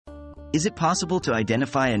Is it possible to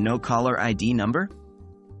identify a no-caller ID number?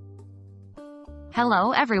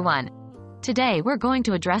 Hello everyone. Today we're going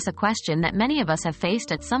to address a question that many of us have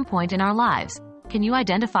faced at some point in our lives. Can you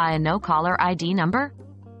identify a no-caller ID number?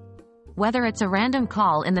 Whether it's a random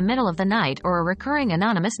call in the middle of the night or a recurring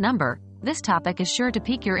anonymous number, this topic is sure to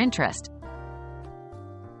pique your interest.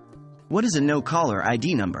 What is a no-caller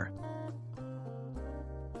ID number?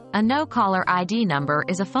 A no-caller ID number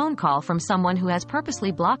is a phone call from someone who has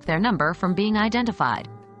purposely blocked their number from being identified.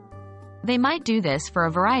 They might do this for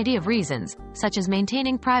a variety of reasons, such as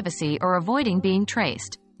maintaining privacy or avoiding being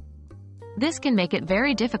traced. This can make it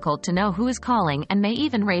very difficult to know who is calling and may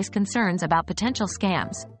even raise concerns about potential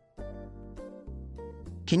scams.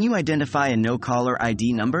 Can you identify a no-caller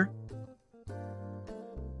ID number?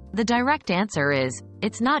 The direct answer is,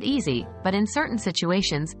 it's not easy, but in certain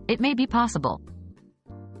situations, it may be possible.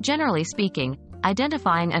 Generally speaking,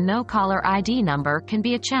 identifying a no-caller ID number can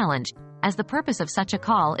be a challenge, as the purpose of such a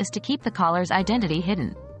call is to keep the caller's identity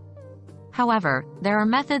hidden. However, there are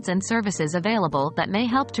methods and services available that may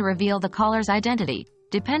help to reveal the caller's identity,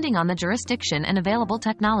 depending on the jurisdiction and available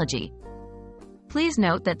technology. Please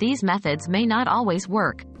note that these methods may not always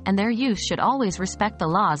work, and their use should always respect the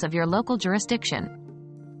laws of your local jurisdiction.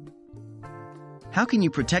 How can you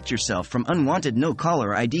protect yourself from unwanted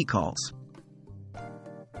no-caller ID calls?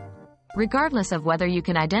 Regardless of whether you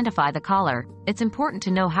can identify the caller, it's important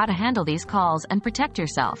to know how to handle these calls and protect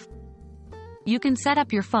yourself. You can set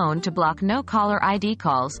up your phone to block no-caller ID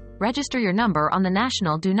calls, register your number on the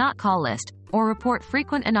National Do Not Call list, or report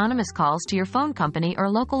frequent anonymous calls to your phone company or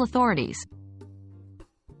local authorities.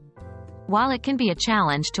 While it can be a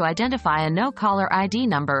challenge to identify a no-caller ID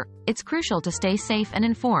number, it's crucial to stay safe and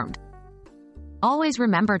informed. Always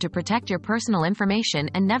remember to protect your personal information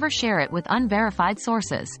and never share it with unverified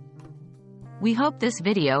sources. We hope this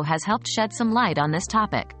video has helped shed some light on this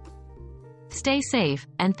topic. Stay safe,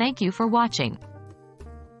 and thank you for watching.